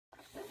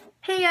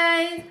Hey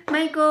guys,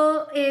 my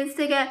goal is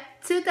to get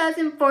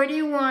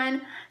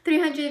 341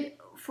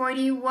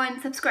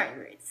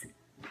 subscribers.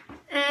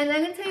 And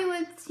I'm gonna tell you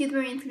what Youth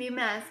Marines, if you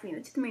ask me, what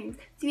Youth Marines.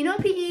 So you know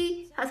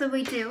PE, that's what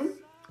we do.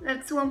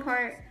 That's one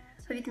part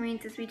of Youth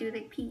Marines is we do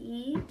like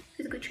PE,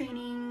 physical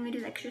training, we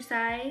do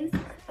exercise.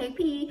 Like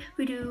PE,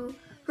 we do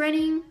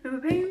running, we're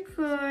preparing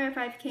for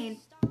 5K in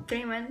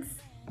 3 months.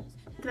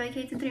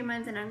 5K in 3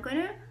 months, and I'm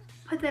gonna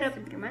put that up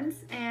in 3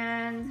 months.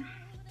 And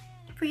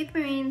for Youth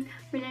Marines,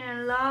 we learn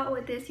a lot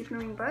with this Youth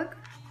Marine book,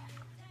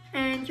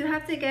 and you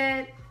have to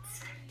get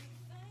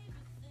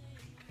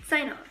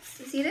sign-offs.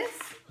 You see this?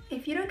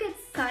 If you don't get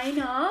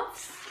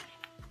sign-offs,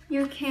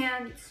 you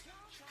can't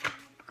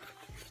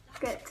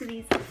get to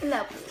these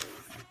levels,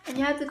 and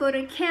you have to go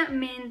to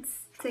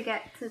campments to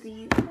get to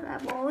these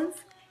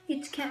levels.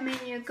 Each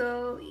campment you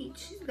go,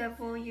 each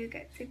level you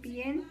get to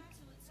be in,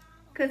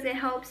 because it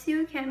helps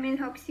you. Campment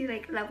helps you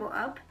like level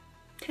up,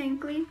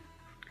 technically.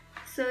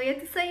 So you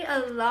have to study a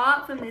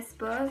lot from this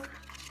book.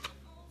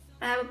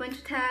 I have a bunch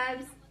of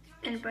tabs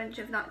and a bunch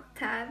of not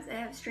tabs. I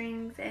have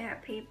strings, I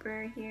have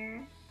paper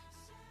here,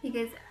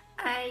 because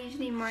I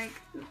usually mark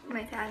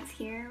my tabs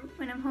here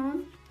when I'm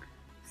home.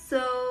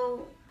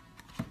 So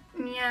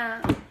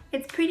yeah,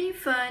 it's pretty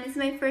fun. It's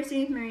my first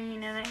Youth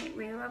Marine and I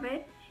really love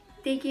it.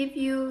 They give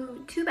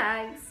you 2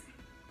 bags.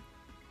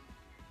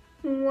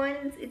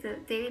 One is a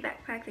daily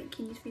backpack that you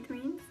can use for Youth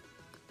Marines.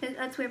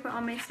 That's where I put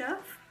all my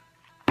stuff.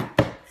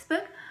 This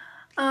book.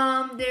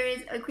 There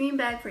is a green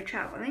bag for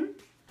traveling.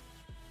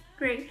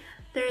 Great.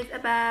 There's a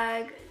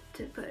bag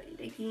to put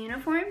like a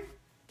uniform.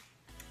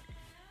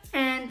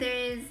 And there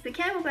is the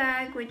camel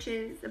bag, which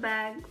is a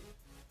bag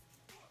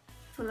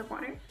full of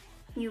water.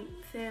 You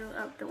fill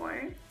up the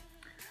water.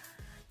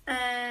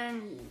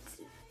 And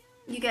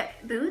you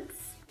get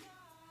boots.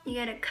 You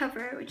get a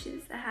cover, which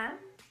is a hat.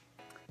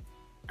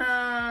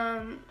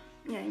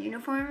 Yeah,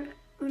 uniform,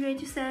 what I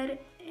just said.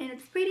 And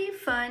it's pretty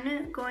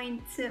fun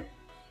going to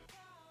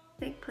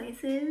big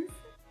places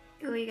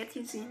where you get to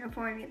use the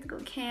uniform, you get to go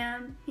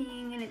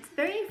camping, and it's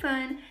very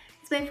fun.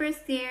 It's my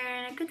first year,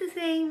 and I get to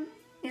say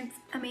it's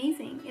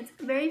amazing. It's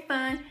very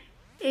fun.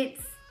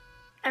 It's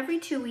every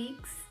 2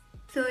 weeks,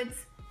 so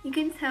you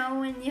can tell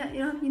when you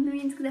don't have Youth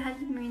Marines, because I had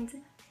Youth Marines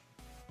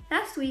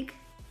last week,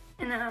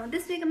 and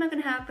this week I'm not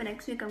gonna have, but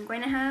next week I'm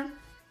going to have.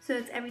 So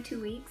it's every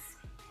 2 weeks,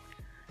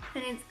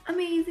 and it's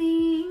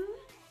amazing.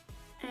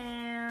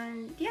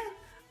 And yeah,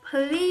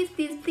 please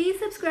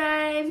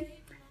subscribe.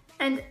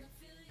 And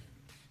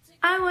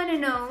I want to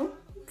know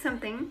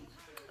something.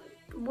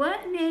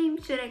 What name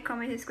should I call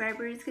my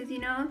subscribers? Because you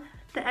know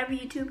that every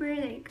YouTuber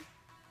like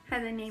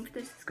has a name for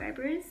their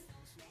subscribers.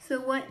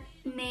 So what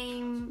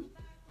name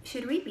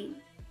should we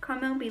be?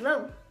 Comment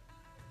below.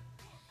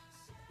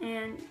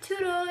 And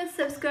toodles,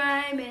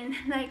 subscribe and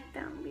like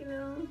down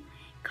below.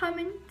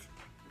 Comment.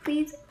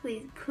 Please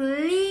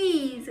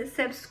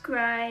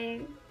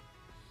subscribe.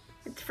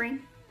 It's free.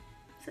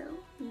 So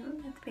you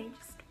don't have to pay,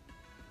 just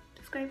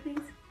subscribe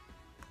please.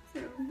 So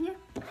yeah.